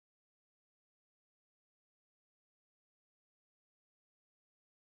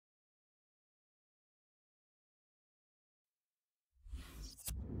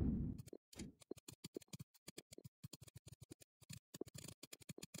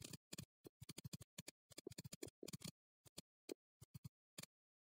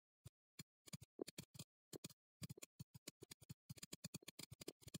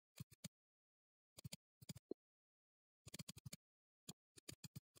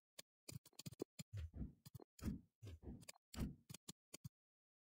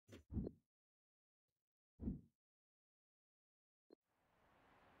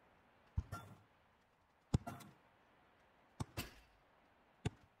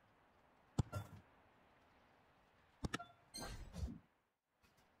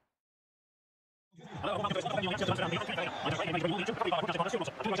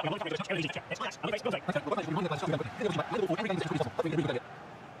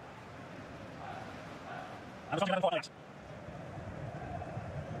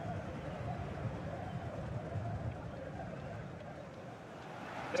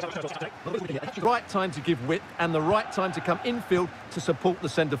Right time to give width and the right time to come infield to support the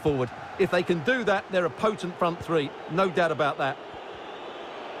centre forward. If they can do that, they're a potent front three, no doubt about that.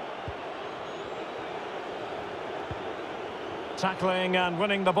 Tackling and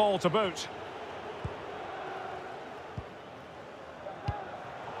winning the ball to boot.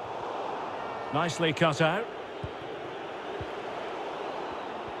 Nicely cut out.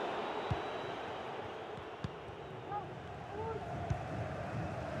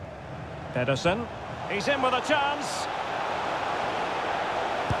 Pedersen, he's in with a chance.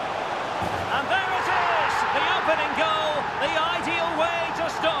 And there it is! The opening goal, the ideal way to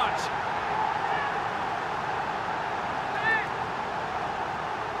start.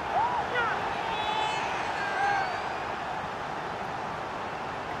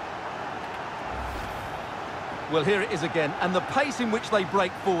 Well, here it is again, and the pace in which they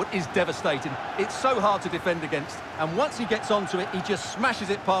break forward is devastating. It's so hard to defend against, and once he gets onto it, he just smashes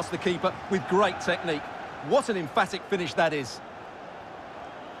it past the keeper with great technique. What an emphatic finish that is.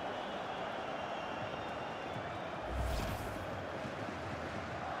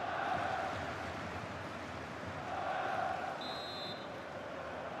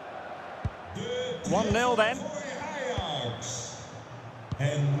 The 1-0 then. Ajax.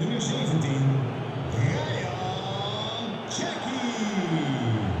 En nummer 17.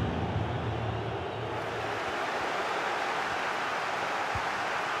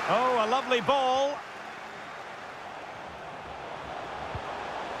 Oh, a lovely ball.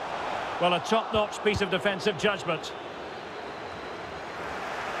 Well, a top-notch piece of defensive judgment.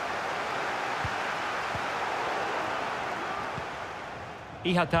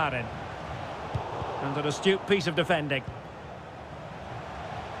 Ihataren. And an astute piece of defending.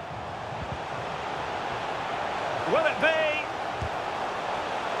 Will it be?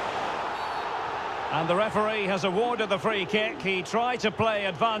 And the referee has awarded the free kick. He tried to play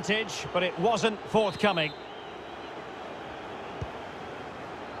advantage, but it wasn't forthcoming.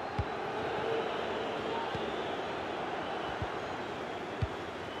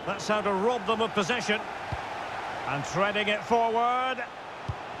 That's how to rob them of possession. And threading it forward.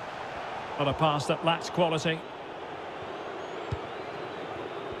 But a pass that lacks quality.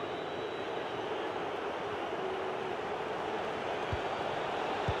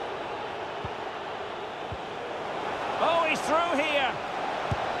 Oh, he's through here.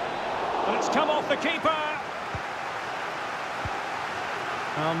 And it's come off the keeper.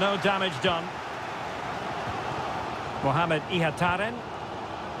 Well, no damage done. Mohamed Ihataren.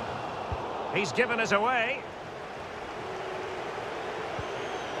 He's given us away.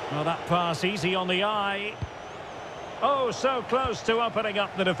 Well, that pass easy on the eye. Oh, so close to opening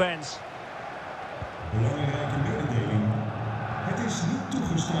up the defence. Belangrijke mededeling. Het is niet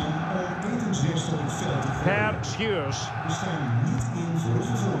toegestaan om etensresten op het veld te Per gooien. Schuurs. We staan niet in voor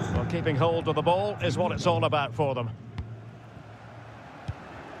vervolging. Well, keeping hold of the ball is what it's all about for them.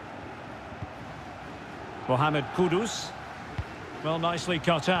 Mohamed Kudus. Well, nicely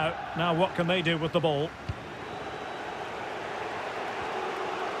cut out. Now what can they do with the ball?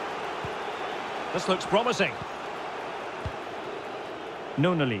 This looks promising.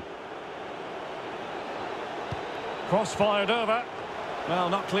 Nunali. Cross fired over. Well,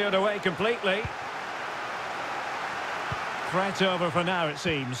 not cleared away completely. Threat over for now, it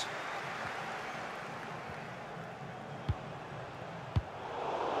seems.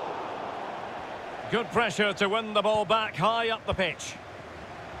 Good pressure to win the ball back high up the pitch.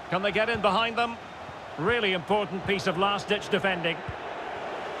 Can they get in behind them? Really important piece of last-ditch defending.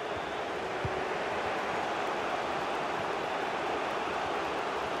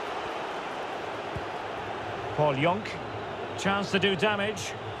 Paul Jonk. Chance to do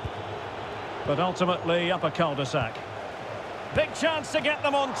damage. But ultimately up a cul-de-sac. Big chance to get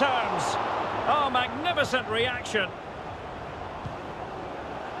them on terms. Oh, magnificent reaction.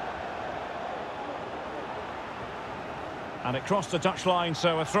 And it crossed the touchline,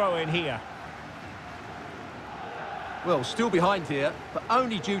 so a throw in here. Well, still behind here, but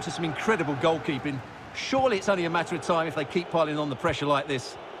only due to some incredible goalkeeping. Surely it's only a matter of time if they keep piling on the pressure like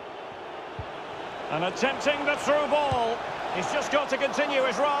this. And attempting the through ball. He's just got to continue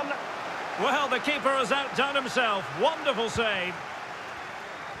his run. Well, the keeper has outdone himself. Wonderful save.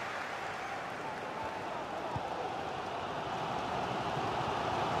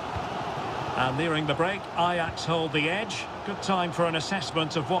 And nearing the break, Ajax hold the edge. Good time for an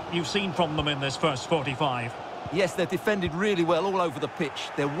assessment of what you've seen from them in this first 45. Yes, they've defended really well all over the pitch.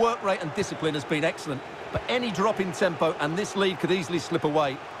 Their work rate and discipline has been excellent. But any drop in tempo and this lead could easily slip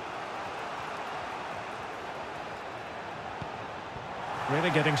away.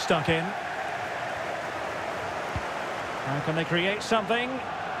 Really getting stuck in. How can they create something?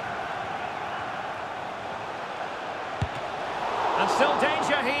 And still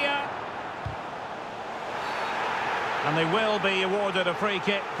danger here. And they will be awarded a free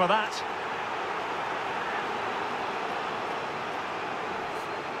kick for that.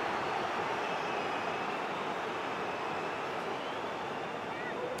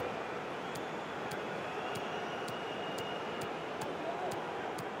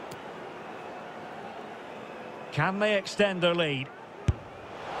 Can they extend their lead?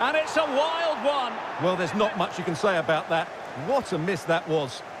 And it's a wild one. Well, there's not much you can say about that. What a miss that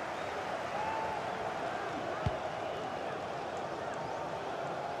was.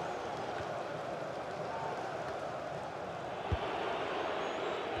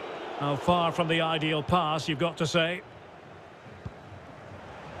 Oh, far from the ideal pass, you've got to say.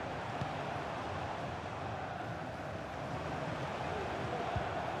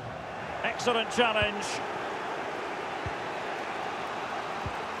 Excellent challenge.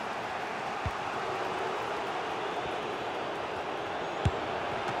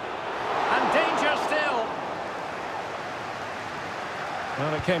 And danger still.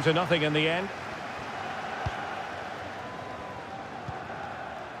 Well, it came to nothing in the end.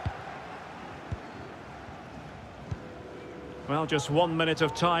 Well, just 1 minute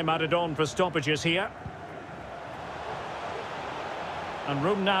of time added on for stoppages here. And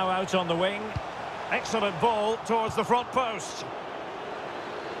room now out on the wing. Excellent ball towards the front post.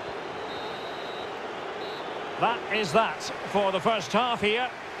 That is that for the first half here.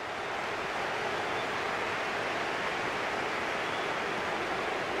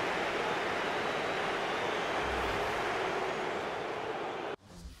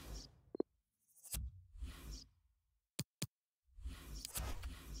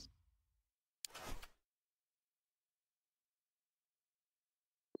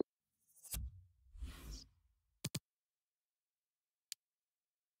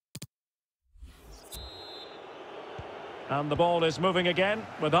 And the ball is moving again,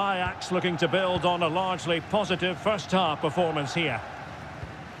 with Ajax looking to build on a largely positive first-half performance here.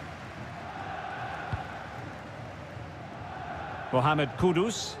 Mohamed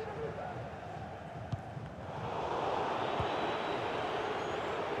Kudus.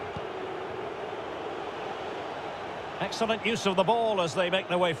 Excellent use of the ball as they make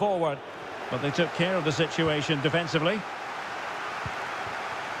their way forward. But they took care of the situation defensively.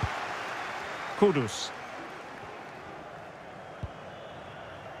 Kudus.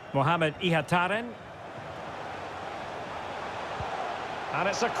 Mohamed Ihataren. And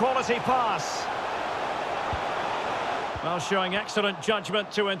it's a quality pass. Well, showing excellent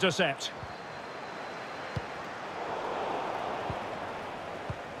judgment to intercept.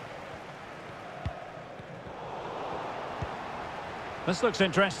 This looks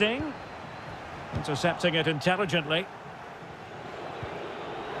interesting. Intercepting it intelligently.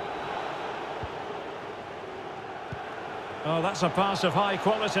 Oh, that's a pass of high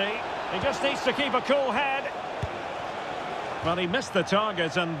quality. He just needs to keep a cool head. Well, he missed the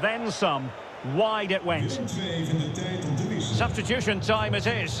target and then some. Wide it went. Substitution time it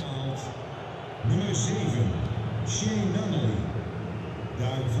is. Nummer 7, Shane Nunley.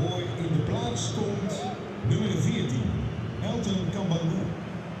 Daarvoor in de plaats komt nummer 14, Elton Kambangu.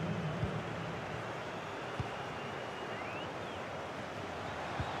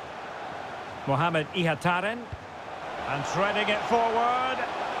 Mohamed Ihataren. And threading it forward.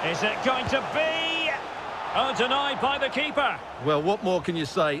 Is it going to be? Oh, denied by the keeper. Well, what more can you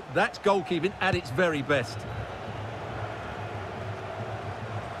say? That's goalkeeping at its very best.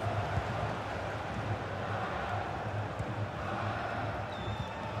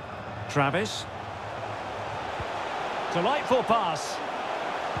 Travis. Delightful pass.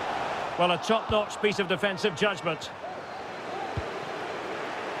 Well, a top-notch piece of defensive judgment.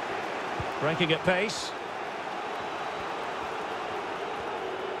 Breaking at pace.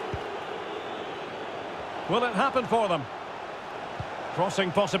 Will it happen for them? Crossing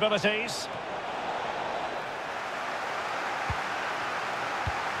possibilities.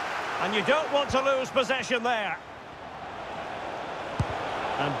 And you don't want to lose possession there.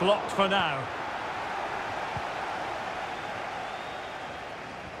 And blocked for now.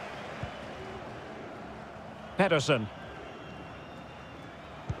 Pedersen.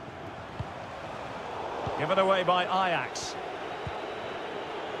 Given away by Ajax.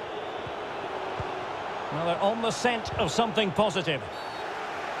 Well, they're on the scent of something positive.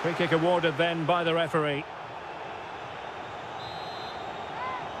 Free kick awarded then by the referee.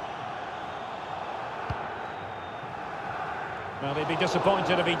 Well, he'd be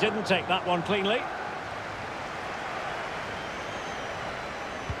disappointed if he didn't take that one cleanly.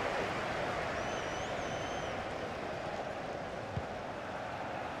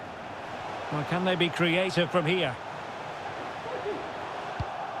 Well, can they be creative from here?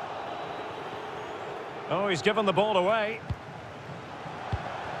 Oh, he's given the ball away.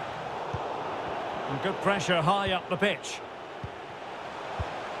 And good pressure high up the pitch.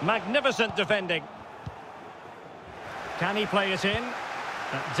 Magnificent defending. Can he play it in?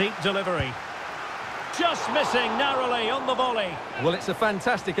 That deep delivery. Just missing narrowly on the volley. Well, it's a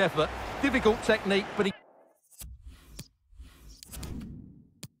fantastic effort. Difficult technique, but he...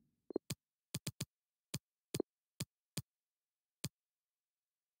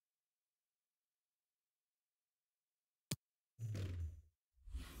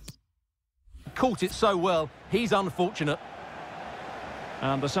 caught it so well. He's unfortunate.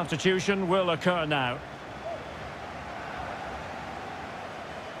 And the substitution will occur now.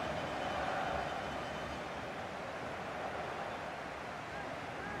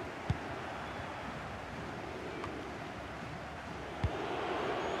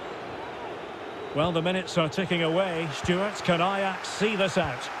 Well, the minutes are ticking away. Stuart, can Ajax see this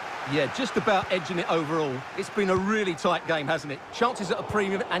out? Yeah, just about edging it overall. It's been a really tight game, hasn't it? Chances at a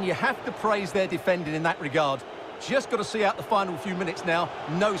premium, and you have to praise their defending in that regard. Just got to see out the final few minutes now.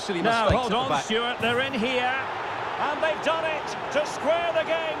 No silly mistakes hold at the on, back. Stuart. They're in here. And they've done it to square the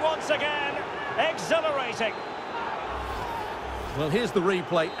game once again. Exhilarating. Well, here's the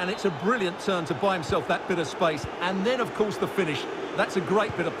replay, and it's a brilliant turn to buy himself that bit of space. And then, of course, the finish. That's a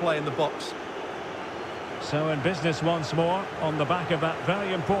great bit of play in the box. So in business once more on the back of that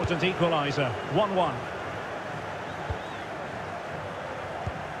very important equaliser. 1-1.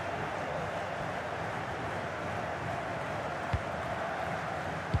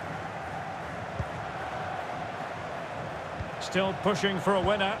 Still pushing for a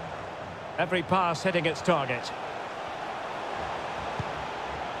winner. Every pass hitting its target.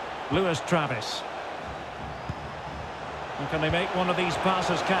 Lewis Travis. And can they make one of these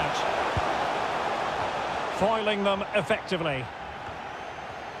passes count? Foiling them effectively.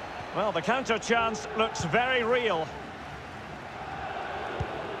 Well, the counter chance looks very real.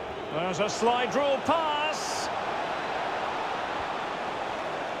 There's a slide rule pass.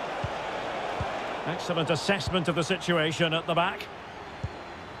 Excellent assessment of the situation at the back.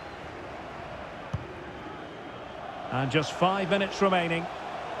 And just 5 minutes remaining.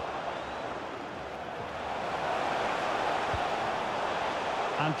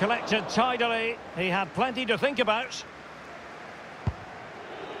 And collected tidily. He had plenty to think about.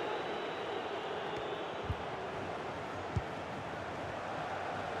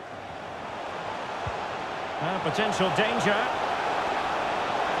 Potential danger.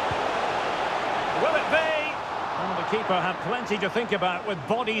 Will it be? Well, the keeper had plenty to think about with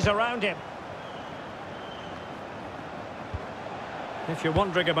bodies around him. If you're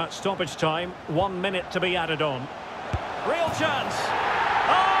wondering about stoppage time, 1 minute to be added on. Real chance.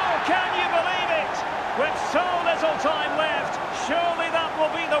 Oh, can you believe it? With so little time left, surely that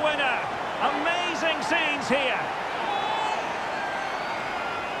will be the winner. Amazing scenes here.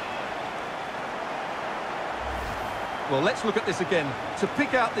 Well, let's look at this again. To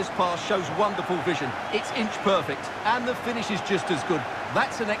pick out this pass shows wonderful vision. It's inch perfect, and the finish is just as good.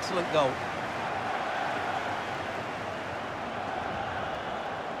 That's an excellent goal.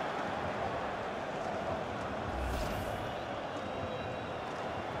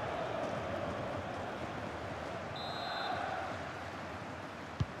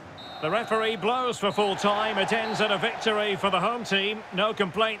 The referee blows for full time. It ends in a victory for the home team. No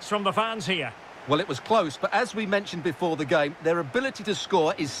complaints from the fans here. Well, it was close, but as we mentioned before the game, their ability to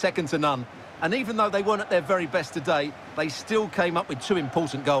score is second to none. And even though they weren't at their very best today, they still came up with two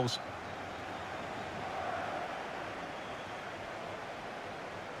important goals.